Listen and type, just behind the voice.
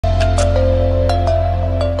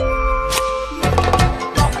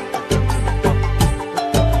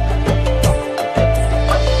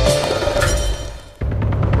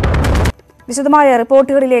വിശദമായ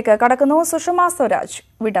റിപ്പോർട്ടുകളിലേക്ക് കടക്കുന്നു. സുഷമ സ്വരാജ്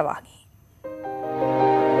വിടവാങ്ങി.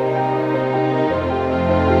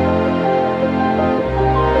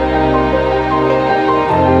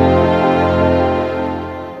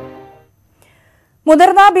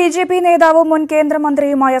 മുതിർന്ന ബിജെപി നേതാവും മുൻ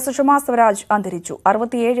കേന്ദ്രമന്ത്രിയുമായ സുഷമ സ്വരാജ് അന്തരിച്ചു.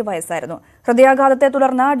 67 വയസ്സായിരുന്നു. ഹൃദയാഘാതത്തെ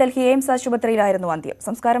തുടർന്ന് ഡൽഹി എയിംസ് ആശുപത്രിയിലായിരുന്നു അന്ത്യം.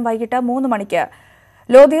 സംസ്കാരം വൈകിട്ട് 3 മണിക്ക്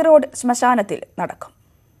ലോധി റോഡ് ശ്മശാനത്തിൽ നടക്കും.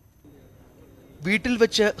 വീട്ടിൽ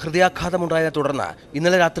വെച്ച് ഹൃദയാഘാതമുണ്ടായതിനെ തുടർന്ന്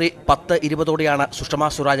ഇന്നലെ രാത്രി 10:20ഓടെയാണ് സുഷമ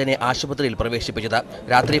സ്വരാജിനെ ആശുപത്രിയിൽ പ്രവേശിപ്പിച്ചത്.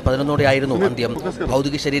 രാത്രി 11ഓടെയായിരുന്നു അന്ത്യം.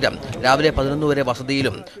 ഭൗതിക ശരീരം രാവിലെ 11 വരെ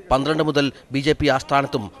വസതിയിലും 12 മുതൽ ബിജെപി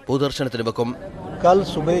ആസ്ഥാനത്തും പൊതുദർശനത്തിന് വെക്കും. कल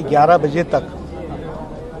सुबह 11 बजे तक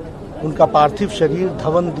उनका पार्थिव शरीर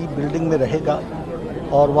धवन दीप बिल्डिंग में रहेगा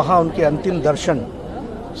और वहां उनके अंतिम दर्शन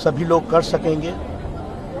सभी लोग कर सकेंगे.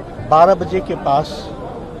 12 बजे के पास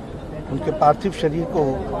उनके पार्थिव शरीर को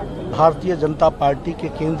भारतीय जनता पार्टी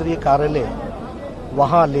के केंद्रीय कार्यालय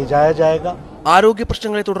वहां ले जाया जाएगा. ആരോഗ്യ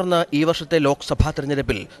പ്രശ്നങ്ങളെ തുടർന്ന് ഈ വർഷത്തെ ലോക്സഭാ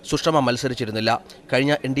തെരഞ്ഞെടുപ്പിൽ സുഷമ മത്സരിച്ചിരുന്നില്ല.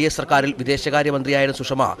 കഴിഞ്ഞ NDA സർക്കാരിൽ വിദേശകാര്യമന്ത്രിയായിരുന്ന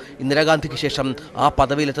സുഷമ ഇന്ദിരാഗാന്ധിക്ക് ശേഷം ആ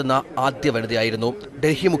പദവിയിലെത്തുന്ന ആദ്യ വനിതയായിരുന്നു.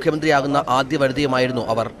 ഡൽഹി മുഖ്യമന്ത്രിയാകുന്ന ആദ്യ വനിതയുമായിരുന്നു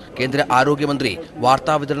അവർ. കേന്ദ്ര ആരോഗ്യമന്ത്രി,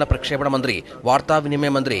 വാർത്താവിതരണ പ്രക്ഷേപണ മന്ത്രി,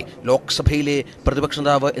 വാർത്താവിനിമയ മന്ത്രി, ലോക്സഭയിലെ പ്രതിപക്ഷ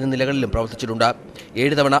നേതാവ് എന്നീ നിലകളിലും പ്രവർത്തിച്ചിട്ടുണ്ട്.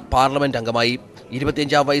 7 തവണ പാർലമെന്റ് അംഗമായി.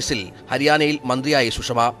 25-ാം വയസ്സിൽ ഹരിയാനയിൽ മന്ത്രിയായി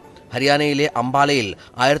സുഷമ. ഹരിയാനയിലെ അംബാലയിൽ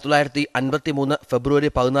 1953 ഫെബ്രുവരി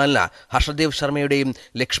 14 ഹർഷദേവ് ശർമ്മയുടെയും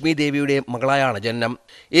ലക്ഷ്മി ദേവിയുടെയും മകളായാണ് ജനനം.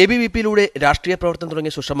 ABVP-യിലൂടെ രാഷ്ട്രീയ പ്രവർത്തനം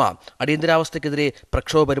തുടങ്ങിയ സുഷമ അടിയന്തരാവസ്ഥയ്ക്കെതിരെ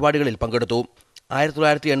പ്രക്ഷോഭ പരിപാടികളിൽ പങ്കെടുത്തു.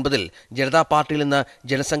 1980-ൽ ജനതാ പാർട്ടിയിൽ നിന്ന്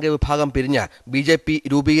ജനസംഖ്യ വിഭാഗം പിരിഞ്ഞ് BJP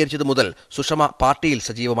രൂപീകരിച്ചതു മുതൽ സുഷമ പാർട്ടിയിൽ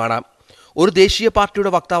സജീവമാണ്. ഒരു ദേശീയ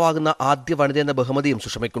പാർട്ടിയുടെ വക്താവാകുന്ന ആദ്യ വനിത എന്ന ബഹുമതിയും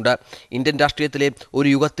സുഷമയ്ക്കുണ്ട്. ഇന്ത്യൻ രാഷ്ട്രീയത്തിലെ ഒരു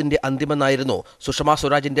യുഗത്തിന്റെ അന്ത്യമെന്നായിരുന്നു സുഷമ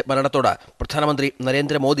സ്വരാജിന്റെ മരണത്തോട് പ്രധാനമന്ത്രി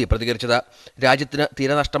നരേന്ദ്രമോദി പ്രതികരിച്ചത്. രാജ്യത്തിന്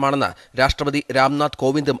തീരനഷ്ടമാണെന്ന് രാഷ്ട്രപതി രാംനാഥ്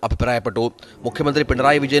കോവിന്ദും അഭിപ്രായപ്പെട്ടു. മുഖ്യമന്ത്രി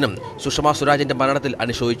പിണറായി വിജയനും സുഷമ സ്വരാജിന്റെ മരണത്തിൽ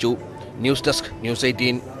അനുശോചിച്ചു. News desk, news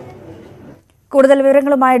 18. കൂടുതൽ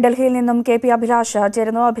വിവരങ്ങളുമായി ഡൽഹിയിൽ നിന്നും KP അഭിലാഷ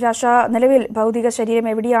ചേരുന്നു. അഭിലാഷ, നിലവിൽ ഭൗതിക ശരീരം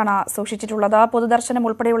എവിടെയാണ് സൂക്ഷിച്ചിട്ടുള്ളത്? പൊതുദർശനം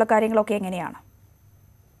ഉൾപ്പെടെയുള്ള കാര്യങ്ങളൊക്കെ എങ്ങനെയാണ്?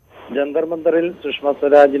 ജന്തർ മന്ദറിൽ സുഷമ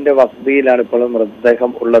സ്വരാജിന്റെ വസതിയിലാണ് ഇപ്പോൾ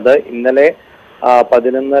മൃതദേഹം ഉള്ളത്. ഇന്നലെ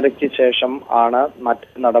 11:30-ക്ക് ശേഷം ആണ് മറ്റ്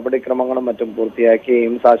നടപടിക്രമങ്ങളും മറ്റും പൂർത്തിയാക്കി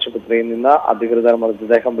എയിംസ് ആശുപത്രിയിൽ നിന്ന് അധികൃതർ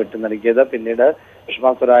മൃതദേഹം വിട്ടു നൽകിയത്. പിന്നീട്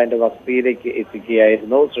സുഷമ സ്വരാജിന്റെ വസതിയിലേക്ക്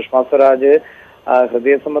എത്തിക്കുകയായിരുന്നു. സുഷമ സ്വരാജ്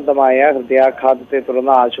ഹൃദയ സംബന്ധമായ ഹൃദയാഘാതത്തെ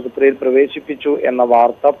തുടർന്ന് ആശുപത്രിയിൽ പ്രവേശിപ്പിച്ചു എന്ന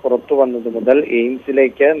വാർത്ത പുറത്തു വന്നത് മുതൽ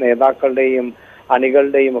എയിംസിലേക്ക് നേതാക്കളുടെയും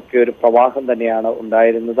അണികളുടെയും ഒക്കെ ഒരു പ്രവാഹം തന്നെയാണ്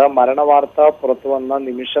ഉണ്ടായിരുന്നത്. മരണവാർത്ത പുറത്തു വന്ന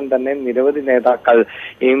നിമിഷം തന്നെ നിരവധി നേതാക്കൾ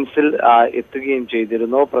എയിംസിൽ എത്തുകയും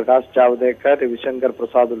ചെയ്തിരുന്നു. പ്രകാശ് ജാവ്ദേക്കർ, രവിശങ്കർ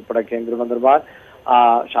പ്രസാദ് ഉൾപ്പെടെ കേന്ദ്രമന്ത്രിമാർ,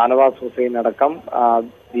 ഷാനവാസ് ഹുസൈൻ അടക്കം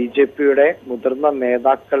BJP-യുടെ മുതിർന്ന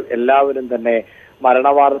നേതാക്കൾ എല്ലാവരും തന്നെ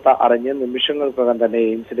മരണവാർത്ത അറിഞ്ഞ് നിമിഷങ്ങൾക്കകം തന്നെ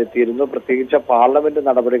എയിംസിലെത്തിയിരുന്നു. പ്രത്യേകിച്ച് പാർലമെന്റ്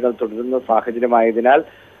നടപടികൾ തുടരുന്ന സാഹചര്യമായതിനാൽ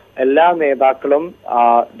എല്ലാ നേതാക്കളും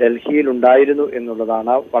ഡൽഹിയിൽ ഉണ്ടായിരുന്നു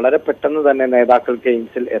എന്നുള്ളതാണ്. വളരെ പെട്ടെന്ന് തന്നെ നേതാക്കൾക്ക്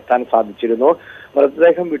എയിംസിൽ എത്താൻ സാധിച്ചിരുന്നു.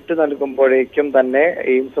 മൃതദേഹം വിട്ടു നൽകുമ്പോഴേക്കും തന്നെ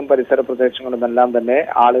എയിംസും പരിസര പ്രദേശങ്ങളും എല്ലാം തന്നെ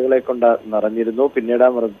ആളുകളെ കൊണ്ട് നിറഞ്ഞിരുന്നു. പിന്നീട്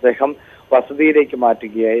മൃതദേഹം വസതിയിലേക്ക്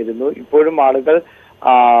മാറ്റുകയായിരുന്നു. ഇപ്പോഴും ആളുകൾ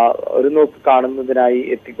ഒരു നോക്ക് കാണുന്നതിനായി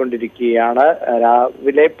എത്തിക്കൊണ്ടിരിക്കുകയാണ്.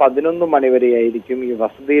 രാവിലെ 11 മണി വരെയായിരിക്കും ഈ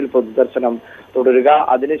വസതിയിൽ പൊതുദർശനം തുടരുക.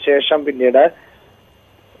 അതിനുശേഷം പിന്നീട്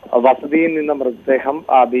വസതിയിൽ നിന്ന് മൃതദേഹം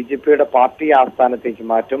BJP-യുടെ പാർട്ടി ആസ്ഥാനത്തേക്ക്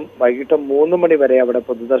മാറ്റും. വൈകിട്ട് 3 മണി വരെ അവിടെ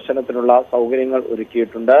പൊതുദർശനത്തിനുള്ള സൗകര്യങ്ങൾ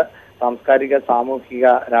ഒരുക്കിയിട്ടുണ്ട്. സാംസ്കാരിക, സാമൂഹിക,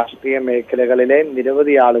 രാഷ്ട്രീയ മേഖലകളിലെ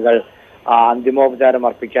നിരവധി ആളുകൾ അന്തിമോപചാരം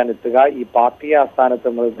അർപ്പിക്കാൻ എത്തുക ഈ പാർട്ടി ആസ്ഥാനത്ത്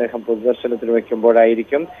മൃതദേഹം പൊതുദർശനത്തിന്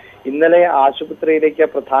വയ്ക്കുമ്പോഴായിരിക്കും. ഇന്നലെ ആശുപത്രിയിലേക്ക്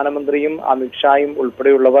പ്രധാനമന്ത്രിയും അമിത്ഷായും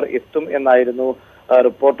ഉൾപ്പെടെയുള്ളവർ എത്തും എന്നായിരുന്നു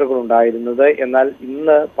റിപ്പോർട്ടുകൾ ഉണ്ടായിരുന്നത്. എന്നാൽ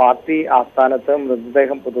ഇന്ന് പാർട്ടി ആസ്ഥാനത്ത്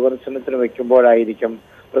മൃതദേഹം പൊതുദർശനത്തിന് വയ്ക്കുമ്പോഴായിരിക്കും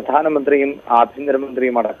പ്രധാനമന്ത്രിയും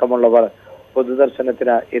ആഭ്യന്തരമന്ത്രിയും അടക്കമുള്ളവർ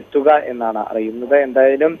പൊതുദർശനത്തിന് എത്തുക എന്നാണ് അറിയുന്നത്.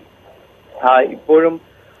 എന്തായാലും ഇപ്പോഴും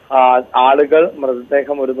ആളുകൾ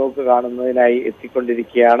മൃതദേഹം ഒരു നോക്ക് കാണുന്നതിനായി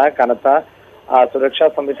എത്തിക്കൊണ്ടിരിക്കുകയാണ്. കനത്ത സുരക്ഷാ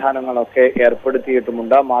സംവിധാനങ്ങളൊക്കെ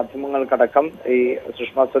ഏർപ്പെടുത്തിയിട്ടുമുണ്ട്. മാധ്യമങ്ങൾക്കടക്കം ഈ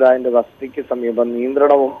സുഷമ സ്വരാജിന്റെ വസതിക്ക് സമീപം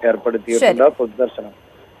നിയന്ത്രണവും ഏർപ്പെടുത്തിയിട്ടുണ്ട്. പൊതുദർശനം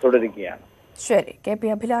തുടരുകയാണ്. ശരി, KP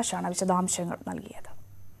അഭിലാഷാണ് വിശദാംശങ്ങൾ നൽകിയത്.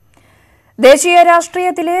 ദേശീയ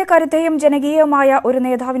രാഷ്ട്രീയത്തിലെ കരുത്തയും ജനകീയമായ ഒരു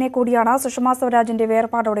നേതാവിനെ കൂടിയാണ് സുഷമ സ്വരാജിന്റെ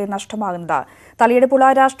വേർപാടോടെ നഷ്ടമാകുന്നത്. തലയെടുപ്പുള്ള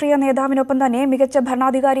രാഷ്ട്രീയ നേതാവിനൊപ്പം തന്നെ മികച്ച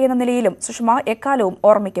ഭരണാധികാരി എന്ന നിലയിലും സുഷമ എക്കാലവും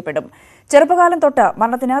ഓർമ്മിക്കപ്പെടും. ചെറുപ്പകാലം തൊട്ട്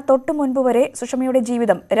മരണത്തിന് തൊട്ടു മുൻപ് വരെ സുഷമയുടെ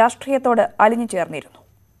ജീവിതം രാഷ്ട്രീയത്തോട് അലിഞ്ഞു ചേർന്നിരുന്നു.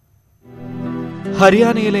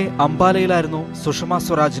 ഹരിയാനയിലെ അംബാലയിലായിരുന്നു സുഷമ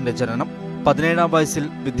സ്വരാജിന്റെ ജനനം. 17-ാം വയസ്സിൽ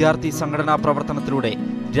വിദ്യാർത്ഥി സംഘടനാ പ്രവർത്തനത്തിലൂടെ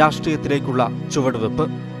രാഷ്ട്രീയത്തിലേക്കുള്ള ചുവടുവെപ്പ്.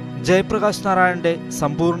 ജയപ്രകാശ് നാരായണന്റെ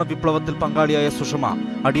സമ്പൂർണ്ണ വിപ്ലവത്തിൽ പങ്കാളിയായ സുഷമ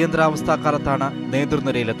അടിയന്തരാവസ്ഥാക്കാലത്താണ്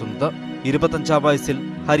നേതൃനിരയിലെത്തുന്നത്. 25 വയസ്സിൽ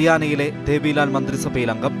ഹരിയാനയിലെ ദേവിലാൽ മന്ത്രിസഭയിൽ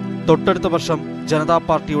അംഗം. തൊട്ടടുത്ത വർഷം ജനതാ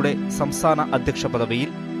പാർട്ടിയുടെ സംസ്ഥാന അധ്യക്ഷ പദവിയിൽ.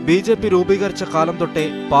 BJP രൂപീകരിച്ച കാലം തൊട്ടേ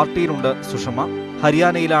പാർട്ടിയിലുണ്ട് സുഷമ.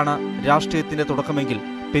 ഹരിയാനയിലാണ് രാഷ്ട്രീയത്തിന്റെ തുടക്കമെങ്കിൽ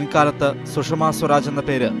പിൻകാലത്ത് സുഷമ സ്വരാജ് എന്ന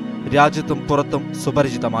പേര് രാജ്യത്തും പുറത്തും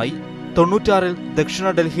സുപരിചിതമായി. 96-ൽ ദക്ഷിണ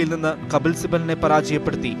ഡൽഹിയിൽ നിന്ന് കപിൽ സിബലിനെ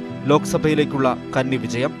പരാജയപ്പെടുത്തി ലോക്സഭയിലേക്കുള്ള കന്നി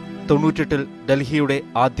വിജയം. 98-ൽ ഡൽഹിയുടെ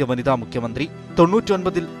ആദ്യ വനിതാ മുഖ്യമന്ത്രി.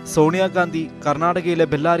 99-ൽ സോണിയാഗാന്ധി കർണാടകയിലെ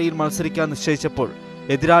ബെല്ലാരിയിൽ മത്സരിക്കാൻ നിശ്ചയിച്ചപ്പോൾ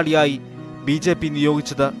എതിരാളിയായി BJP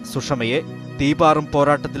നിയോഗിച്ചത് സുഷമയെ. തീപാറും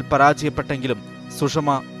പോരാട്ടത്തിൽ പരാജയപ്പെട്ടെങ്കിലും സുഷമ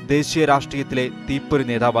ദേശീയ രാഷ്ട്രീയത്തിലെ തീപ്പൊരി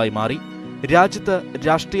നേതാവായി മാറി. രാജ്യത്ത്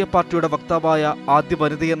രാഷ്ട്രീയ പാർട്ടിയുടെ വക്താവായ ആദ്യ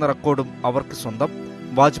വനിതയെന്ന റെക്കോർഡും അവർക്ക് സ്വന്തം.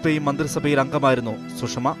 വാജ്പേയി മന്ത്രിസഭയിൽ അംഗമായിരുന്നു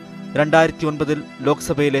സുഷമ. 2009-ൽ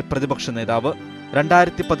ലോക്സഭയിലെ പ്രതിപക്ഷ നേതാവ്.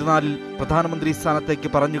 2014-ൽ പ്രധാനമന്ത്രി സ്ഥാനത്തേക്ക്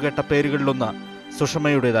പറഞ്ഞുകേട്ട പേരുകളിലൊന്ന്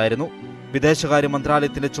സുഷമയുടേതായിരുന്നു. വിദേശകാര്യ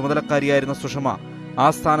മന്ത്രാലയത്തിന്റെ ചുമതലക്കാരിയായിരുന്ന സുഷമ ആ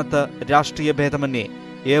സ്ഥാനത്ത് രാഷ്ട്രീയ ഭേദമന്യേ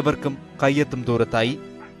ഏവർക്കും കയ്യെത്തും ദൂരത്തായി.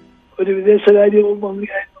 ഒരു വിദേശകാര്യ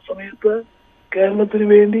മന്ത്രിയായിരുന്ന സമയത്ത് കേരളത്തിന്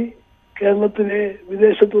വേണ്ടി, കേരളത്തിലെ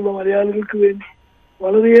വിദേശത്തുള്ള മലയാളികൾക്ക് വേണ്ടി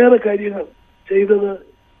വളരെയേറെ കാര്യങ്ങൾ ചെയ്തത്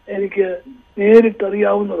എനിക്ക്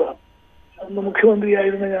നേരിട്ടറിയാവുന്നതാണ്. അന്ന്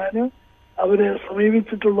മുഖ്യമന്ത്രിയായിരുന്ന ഞാൻ അവരെ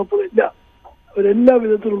സമീപിച്ചിട്ടുള്ളപ്പോഴെല്ലാം അവരെല്ലാ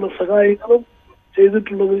വിധത്തിലുള്ള സഹായങ്ങളും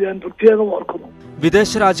ചെയ്തിട്ടുള്ളത് ഞാൻ പ്രത്യേകം ഓർക്കുന്നു.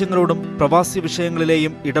 വിദേശ രാജ്യങ്ങളോടും പ്രവാസി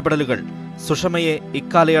വിഷയങ്ങളിലെയും ഇടപെടലുകൾ സുഷമയെ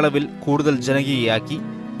ഇക്കാലയളവിൽ കൂടുതൽ ജനകീയയാക്കി.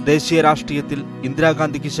 ദേശീയ രാഷ്ട്രീയത്തിൽ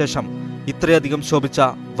ഇന്ദിരാഗാന്ധിക്ക് ശേഷം ഇത്രയധികം ശോഭിച്ച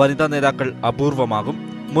വനിതാ നേതാക്കൾ അപൂർവമാകും.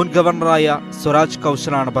 മുൻ ഗവർണറായ സ്വരാജ്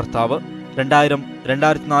കൗശലാണ് ഭർത്താവ്.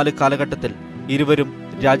 2000-2004 കാലഘട്ടത്തിൽ ഇരുവരും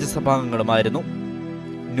രാജ്യസഭാംഗങ്ങളുമായിരുന്നു.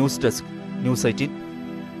 News desk, news 18.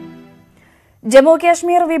 Jammu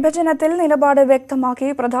Kashmir വിഭജനത്തിൽ നിലപാട് വ്യക്തമാക്കി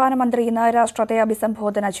പ്രധാനമന്ത്രി ഇന്ന് രാഷ്ട്രത്തെ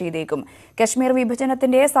അഭിസംബോധന ചെയ്തേക്കും. കശ്മീർ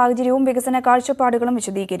വിഭജനത്തിന്റെ സാഹചര്യവും വികസന കാഴ്ചപ്പാടുകളും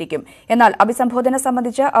വിശദീകരിക്കും. എന്നാൽ അഭിസംബോധന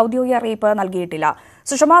സംബന്ധിച്ച് ഔദ്യോഗിക അറിയിപ്പ് നൽകിയിട്ടില്ല.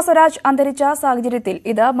 സുഷമ സ്വരാജ് അന്തരിച്ച സാഹചര്യത്തിൽ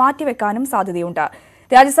ഇത് മാറ്റിവെക്കാനും സാധ്യതയുണ്ട്.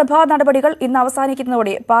 രാജ്യസഭാ നടപടികൾ ഇന്ന്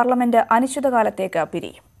അവസാനിക്കുന്നതോടെ പാർലമെന്റ് അനിശ്ചിതകാലത്തേക്ക്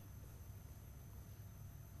പിരിയും.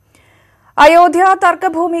 അയോധ്യ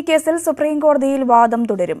തർക്കഭൂമി കേസിൽ സുപ്രീംകോടതിയിൽ വാദം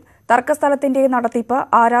തുടരും. തർക്കസ്ഥലത്തിന്റെ നടത്തിപ്പ്,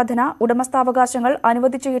 ആരാധന, ഉടമസ്ഥാവകാശങ്ങൾ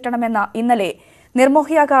അനുവദിച്ചു കിട്ടണമെന്ന് ഇന്നലെ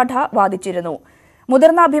നിർമോഹി അഖാഡ വാദിച്ചിരുന്നു.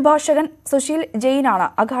 മുതിർന്ന അഭിഭാഷകൻ സുശീൽ ജെയിനാണ്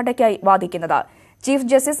അഖാഡയ്ക്കായി വാദിക്കുന്നത്. ചീഫ്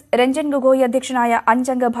ജസ്റ്റിസ് രഞ്ജൻ ഗൊഗോയ് അധ്യക്ഷനായ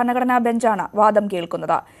 5-അംഗ ഭരണഘടനാ ബെഞ്ചാണ് വാദം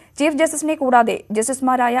കേൾക്കുന്നത്. ചീഫ് ജസ്റ്റിസിനെ കൂടാതെ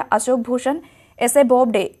ജസ്റ്റിസുമാരായ അശോക് ഭൂഷൺ, എസ്.എ.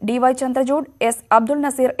 Bobde, DY Chandrachud, S. അബ്ദുൾ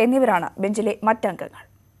നസീർ എന്നിവരാണ് ബെഞ്ചിലെ മറ്റംഗങ്ങൾ.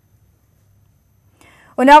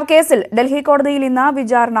 ഉന്നാവ് കേസിൽ ഡൽഹി കോടതിയിൽ ഇന്ന്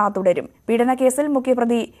വിചാരണ തുടരും. പീഡനക്കേസിൽ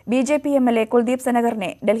മുഖ്യപ്രതി BJP MLA കുൽദീപ് സെനഗറിനെ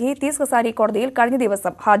ഡൽഹി തീസ് ഹസാരി കോടതിയിൽ കഴിഞ്ഞ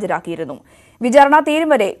ദിവസം ഹാജരാക്കിയിരുന്നു. വിചാരണ തീരും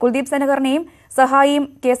വരെ കുൽദീപ് സെനഗറിനെയും സഹായിയും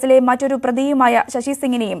കേസിലെ മറ്റൊരു പ്രതിയുമായ ശശി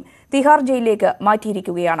സിംഗിനെയും തിഹാർ ജയിലിലേക്ക്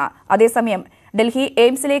മാറ്റിയിരിക്കുകയാണ്. അതേസമയം ഡൽഹി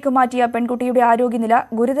എയിംസിലേക്ക് മാറ്റിയ പെൺകുട്ടിയുടെ ആരോഗ്യനില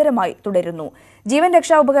ഗുരുതരമായി തുടരുന്നു. ജീവൻ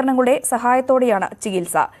രക്ഷാ ഉപകരണങ്ങളുടെ സഹായത്തോടെയാണ്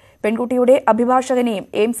ചികിത്സ. പെൺകുട്ടിയുടെ അഭിഭാഷകനെയും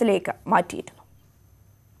എയിംസിലേക്ക് മാറ്റിയിരുന്നു.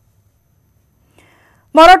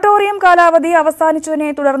 മൊറട്ടോറിയം കാലാവധി അവസാനിച്ചതിനെ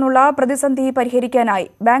തുടർന്നുള്ള പ്രതിസന്ധി പരിഹരിക്കാനായി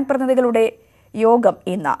ബാങ്ക് പ്രതിനിധികളുടെ യോഗം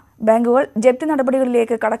ഇന്ന്. ബാങ്കുകൾ ജപ്തി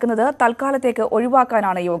നടപടികളിലേക്ക് കടക്കുന്നത് തൽക്കാലത്തേക്ക്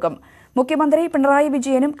ഒഴിവാക്കാനാണ് യോഗം. മുഖ്യമന്ത്രി പിണറായി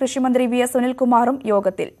വിജയനും കൃഷിമന്ത്രി VS സുനിൽകുമാറും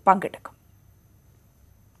യോഗത്തിൽ പങ്കെടുക്കും.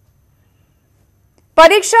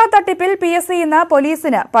 പരീക്ഷാ തട്ടിപ്പിൽ PSC ഇന്ന്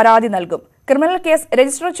പോലീസിന് പരാതി നൽകും. ക്രിമിനൽ കേസ്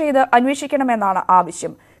രജിസ്റ്റർ ചെയ്ത് അന്വേഷിക്കണമെന്നാണ്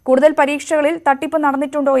ആവശ്യം. കൂടുതൽ പരീക്ഷകളിൽ തട്ടിപ്പ്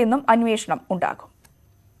നടന്നിട്ടുണ്ടോ എന്നും അന്വേഷണം ഉണ്ടാകും.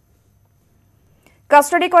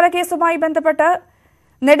 കസ്റ്റഡി കൊലക്കേസുമായി ബന്ധപ്പെട്ട്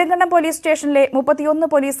നെടുങ്കണ്ടം പോലീസ് സ്റ്റേഷനിലെ 31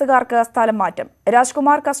 പോലീസുകാർക്ക് സ്ഥലം മാറ്റം.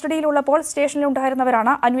 രാജ്കുമാർ കസ്റ്റഡിയിലുള്ളപ്പോൾ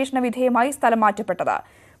സ്റ്റേഷനിലുണ്ടായിരുന്നവരാണ് അന്വേഷണ വിധേയമായി സ്ഥലം മാറ്റപ്പെട്ടത്.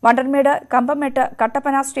 വണ്ടൻമേട്, കമ്പംമെട്ട്,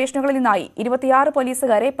 കട്ടപ്പന സ്റ്റേഷനുകളിൽ നിന്നായി 26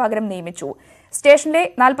 പോലീസുകാരെ പകരം നിയമിച്ചു. സ്റ്റേഷനിലെ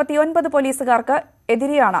 49 പോലീസുകാർക്ക്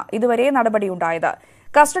എതിരെയാണ് ഇതുവരെ നടപടിയുണ്ടായത്.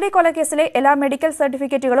 കസ്റ്റഡി കൊലക്കേസിലെ എല്ലാ മെഡിക്കൽ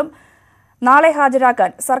സർട്ടിഫിക്കറ്റുകളും നാളെ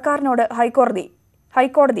ഹാജരാക്കാൻ സർക്കാരിനോട്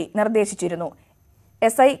ഹൈക്കോടതി നിർദ്ദേശിച്ചിരുന്നു.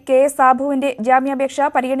 SI KS സാബുവിന്റെ ജാമ്യാപേക്ഷ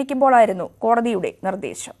പരിഗണിക്കുമ്പോഴായിരുന്നു കോടതിയുടെ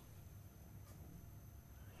നിർദ്ദേശം.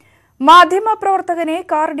 മാധ്യമപ്രവർത്തകനെ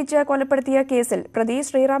കാറിടിച്ച് കൊലപ്പെടുത്തിയ കേസിൽ പ്രതി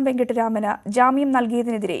ശ്രീറാം വെങ്കിട്ടരാമന് ജാമ്യം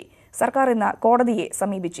നൽകിയതിനെതിരെ സർക്കാർ ഇന്ന് കോടതിയെ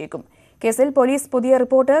സമീപിച്ചേക്കും. കേസിൽ പോലീസ് പുതിയ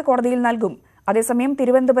റിപ്പോർട്ട് കോടതിയിൽ നൽകും. അതേസമയം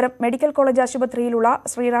തിരുവനന്തപുരം മെഡിക്കൽ കോളേജ് ആശുപത്രിയിലുള്ള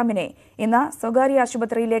ശ്രീറാമിനെ ഇന്ന് സ്വകാര്യ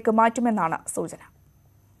ആശുപത്രിയിലേക്ക് മാറ്റുമെന്നാണ് സൂചന.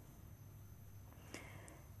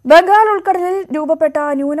 ബംഗാൾ ഉൾക്കടലിൽ രൂപപ്പെട്ട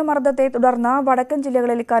ന്യൂനമർദ്ദത്തെ തുടർന്ന് വടക്കൻ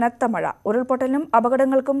ജില്ലകളിൽ കനത്ത മഴ. ഉരുൾപൊട്ടലിനും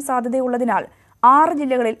അപകടങ്ങൾക്കും സാധ്യതയുള്ളതിനാൽ 6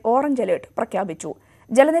 ജില്ലകളിൽ ഓറഞ്ച് അലർട്ട് പ്രഖ്യാപിച്ചു.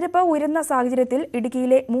 ജലനിരപ്പ് ഉയരുന്ന സാഹചര്യത്തിൽ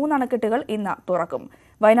ഇടുക്കിയിലെ 3 അണക്കെട്ടുകൾ ഇന്ന് തുറക്കും.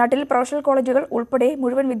 വയനാട്ടിൽ പ്രൊഫഷണൽ കോളേജുകൾ ഉൾപ്പെടെ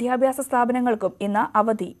മുഴുവൻ വിദ്യാഭ്യാസ സ്ഥാപനങ്ങൾക്കും ഇന്ന്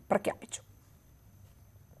അവധി പ്രഖ്യാപിച്ചു.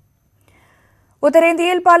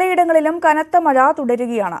 ഉത്തരേന്ത്യയിൽ പലയിടങ്ങളിലും കനത്ത മഴ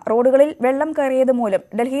തുടരുകയാണ്. റോഡുകളിൽ വെള്ളം കയറിയത് മൂലം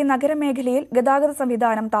ഡൽഹി നഗരമേഖലയിൽ ഗതാഗത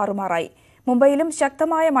സംവിധാനം താറുമാറായി. മുംബൈയിലും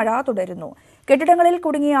ശക്തമായ മഴ തുടരുന്നു. കെട്ടിടങ്ങളിൽ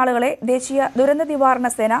കുടുങ്ങിയ ആളുകളെ ദേശീയ ദുരന്ത നിവാരണ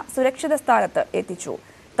സേന സുരക്ഷിത സ്ഥാനത്ത് എത്തിച്ചു.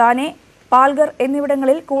 താനെ, പാൽഗർ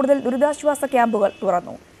എന്നിവിടങ്ങളിൽ കൂടുതൽ ദുരിതാശ്വാസ ക്യാമ്പുകൾ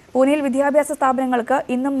തുറന്നു. പൂനെയിൽ വിദ്യാഭ്യാസ സ്ഥാപനങ്ങൾക്ക്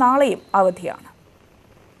ഇന്നും നാളെയും അവധിയാണ്.